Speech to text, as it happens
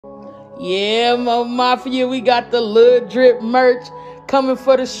Yeah, Mo Mafia, we got the Lil Drip merch coming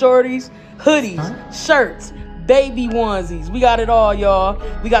for the shorties. Hoodies, shirts, baby onesies. We got it all, y'all.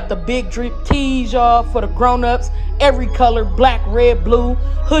 We got the big drip tees, y'all, for the grown-ups. Every color, black, red, blue.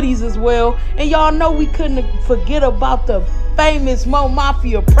 Hoodies as well. And y'all know we couldn't forget about the famous Mo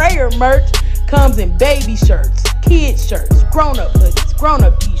Mafia prayer merch. Comes in baby shirts, kid shirts, grown-up hoodies,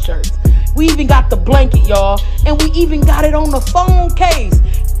 grown-up t-shirts. We even got the blanket, y'all. And we even got it on the phone case.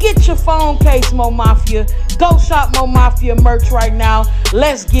 Get your phone case, Mo Mafia. Go shop Mo Mafia merch right now.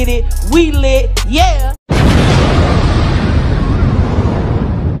 Let's get it. We lit. Yeah.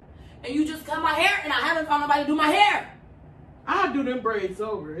 And you just cut my hair and I haven't found nobody to do my hair. I'll do them braids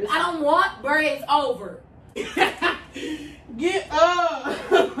over. I don't want braids over. Get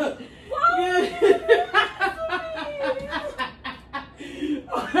up.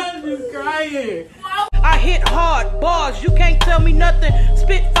 I'm just crying. I hit hard, bars, you can't tell me nothing.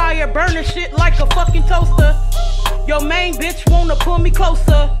 Spitfire, burning shit like a fucking toaster. Your main bitch wanna pull me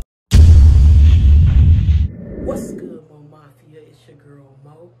closer. What's good, Mo Mafia? It's your girl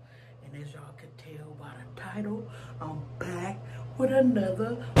Mo. And as y'all can tell by the title, I'm back with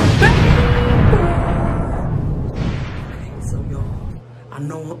another banger. Okay, so y'all, I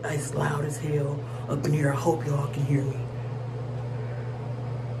know it's loud as hell up in here. I hope y'all can hear me.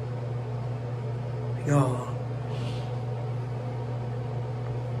 Y'all,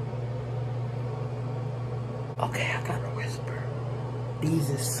 okay, I gotta whisper. These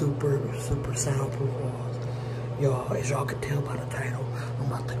is super soundproof walls. Y'all, as y'all can tell by the title,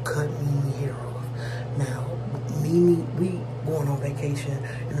 I'm about to cut Mimi hair off. Now, Mimi, we going on vacation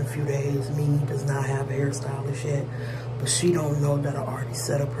in a few days. Mimi does not have a hairstylist yet, but she don't know that I already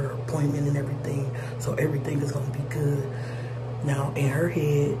set up her appointment and everything, so everything is gonna be good. Now, in her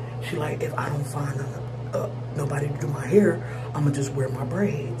head, she like, if I don't find nobody to do my hair, I'm gonna just wear my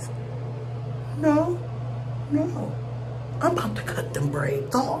braids. No. I'm about to cut them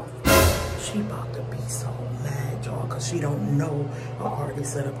braids off. She about to be so mad, y'all, because she don't know I already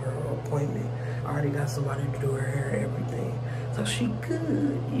set up her appointment. I already got somebody to do her hair, everything. So she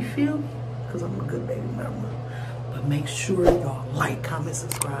good, you feel me? Because I'm a good baby mama. But make sure y'all like, comment,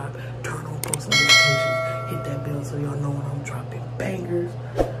 subscribe, turn on post notifications, hit that bell so y'all know when I'm dropping bangers.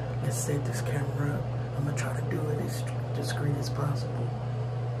 Let's set this camera up. I'm gonna try to do it as discreet as possible.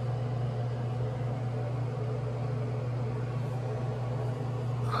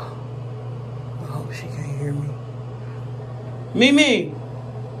 I hope she can't hear me. Mimi!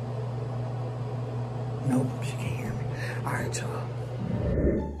 Nope, she can't hear me. All right, y'all.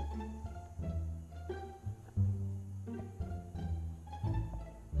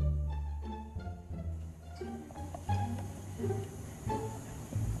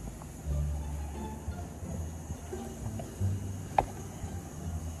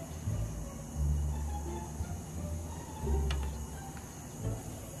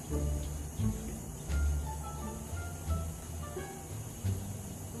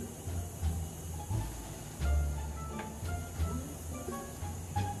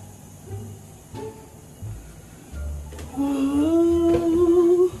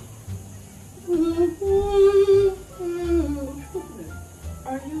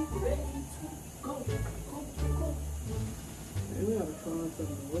 Are you ready to go? We gotta find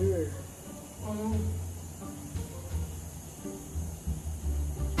something weird.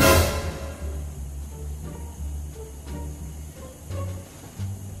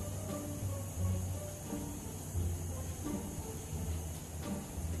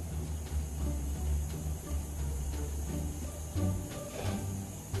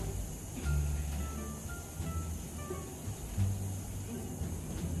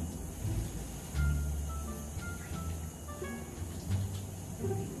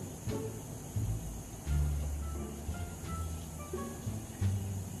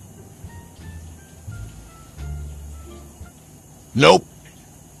 Nope.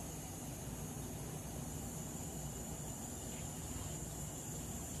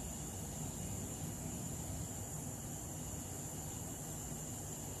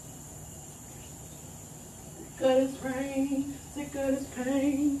 Sick of this rain, sick of this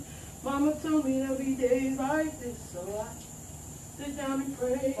pain. Mama told me there'll be days like this, so I sit down and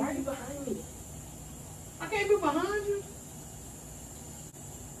pray. Why are you behind me? I can't be behind you.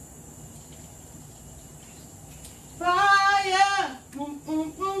 Fire! Boom,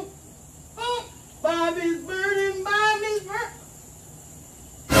 boom, boom, boom. Bobby's burning, Bobby's burning.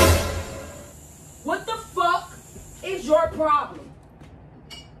 What the fuck is your problem?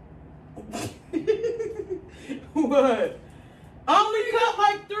 What? I only cut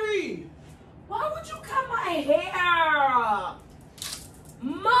like 3. Why would you cut my hair?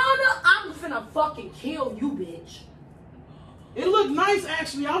 Mama, I'm finna fucking kill you, bitch. It looked nice,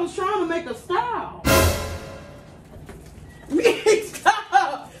 actually. I was trying to make a style.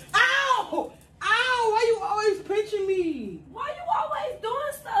 Stop! Ow! Ow! Why you always pinching me? Why you always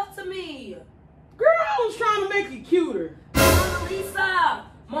doing stuff to me? Girl, I was trying to make it cuter.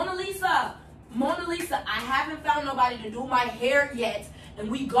 Mona Lisa, I haven't found nobody to do my hair yet.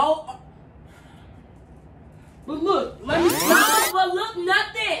 And we go... But look, let me... No, but look,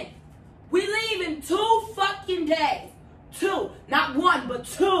 nothing. We leave in 2 fucking days. 2. Not 1, but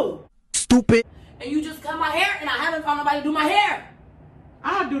 2. Stupid. And you just cut my hair and I haven't found nobody to do my hair.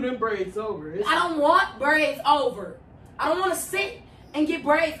 I'll do them braids over. I don't want braids over. I don't want to sit and get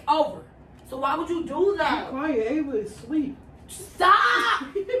braids over. So why would you do that? Be quiet, Ava is asleep. Stop!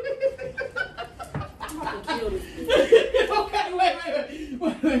 I'm about to kill this bitch. Okay, wait.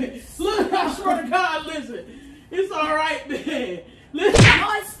 Look, I swear to God, listen. It's alright, man. Listen.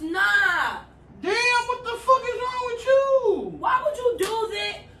 No, it's not. Damn, what the fuck is wrong with you? Why would you do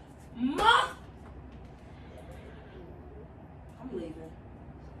that? Mom? I'm leaving.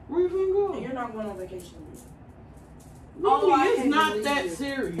 Where you finna go? And you're not going on vacation with me. Really, I it's can't not believe that you.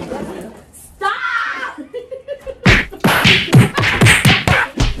 serious. Stop!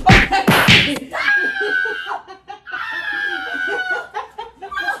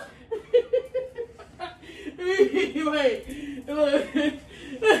 Wait, look.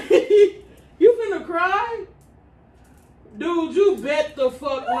 You finna cry? Dude, you bet the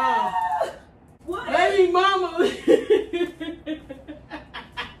fuck not. What? Baby mama.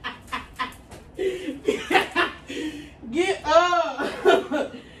 Get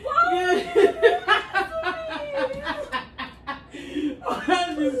up.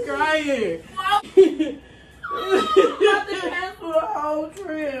 I'm just crying. I'm about to cancel the whole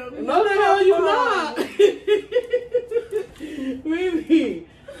trip. No, the hell you not. Baby,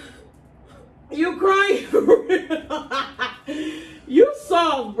 you crying for real? You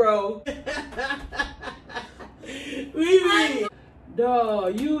soft, bro. Baby,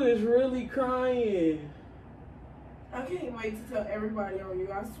 dawg, you is really crying. I can't wait to tell everybody on you,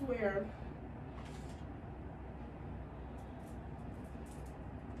 I swear.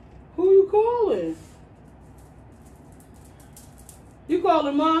 Who you calling? You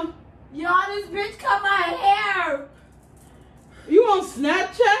calling Mom? Y'all, this bitch cut my hair. You on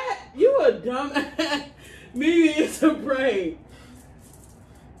Snapchat? You a dumb ass. Maybe it's a prank.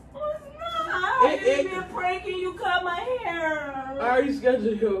 I didn't be a prank and you cut my hair. I already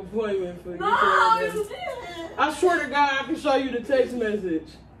scheduled your appointment for you. No, you didn't. I swear to God, I can show you the text message.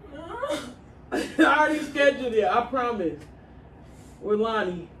 I already scheduled it, I promise. With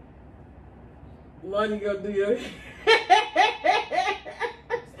Lonnie. Lonnie gonna do your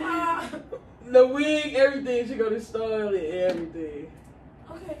the wig, everything. She gonna style it, everything.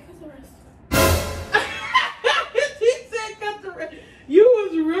 Okay, cut the rest. She said cut the rest. You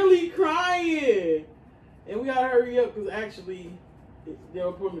was really crying. And we gotta hurry up because actually it's their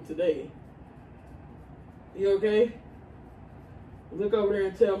appointment today. You okay? Look over there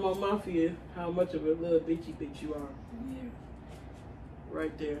and tell my mafia how much of a little bitchy bitch you are. Yeah.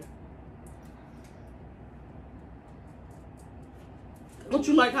 Right there. Don't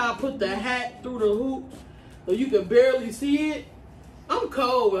you like how I put the hat through the hoop so you can barely see it? I'm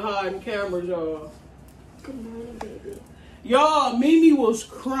cold with hiding cameras, y'all. Good morning, baby. Y'all, Mimi was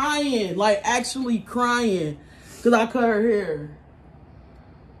crying, like actually crying, because I cut her hair.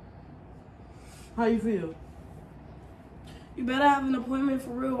 How you feel? You better have an appointment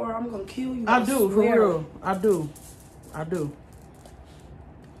for real or I'm going to kill you. I do, for swear. real. I do.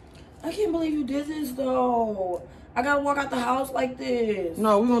 I can't believe you did this, though. I got to walk out the house like this.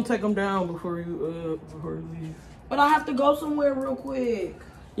 No, we're going to take them down before you leave. But I have to go somewhere real quick.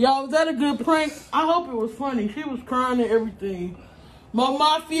 Y'all, was that a good prank? I hope it was funny. She was crying and everything. My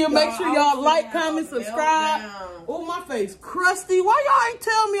mafia, make sure y'all like, comment, subscribe. Oh, my face crusty. Why y'all ain't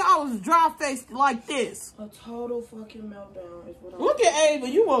tell me I was dry faced like this? A total fucking meltdown is what I'm... Look at Ava.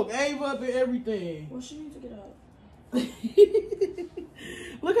 You woke Ava up and everything. Well, she needs to get up.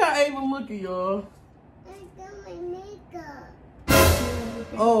 Look how Ava looking, y'all.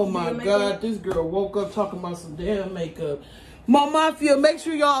 Oh my God, this girl woke up talking about some damn makeup. My mafia, make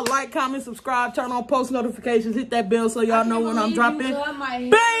sure y'all like, comment, subscribe, turn on post notifications, hit that bell so y'all know when I'm dropping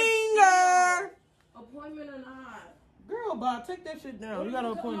banger. Appointment or not? Girl, bye, take that shit down. You got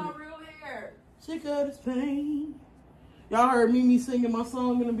an appointment. My real hair. Sick of this pain. Y'all heard Mimi singing my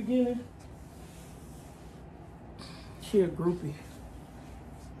song in the beginning? She a groupie.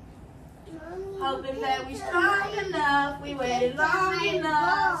 Hoping that we strong enough, we waited long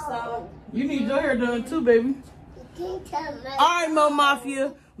enough, so... You need your hair done too, baby. All right, Mo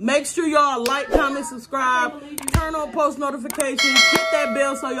Mafia. Make sure y'all like, comment, subscribe, turn on post notifications, hit that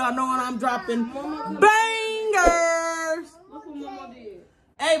bell so y'all know when I'm dropping bangers. Look what Mama did.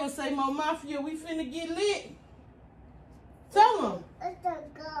 Ava say, Mo Mafia, we finna get lit. Tell them.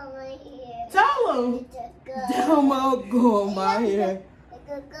 Tell them. Tell Mo go on my hair. Let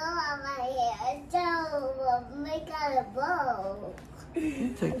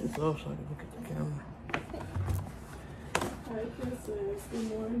me take this off so I can look at the camera. Hi, Princess. Good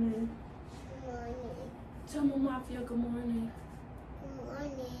morning. Good morning. Tell Mama Mafia good morning. Good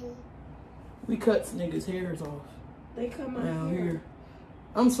morning. We cut niggas' hairs off They come out down here. here.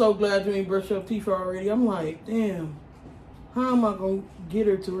 I'm so glad you ain't brushed your teeth already. I'm like, damn, how am I gonna get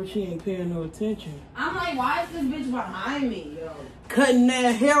her to where she ain't paying no attention? I'm like, why is this bitch behind me, yo? Cutting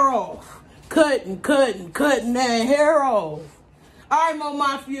that hair off. Cutting that hair off. All right, Mo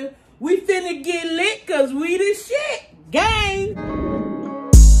Mafia, we finna get lit because we the shit. Gang.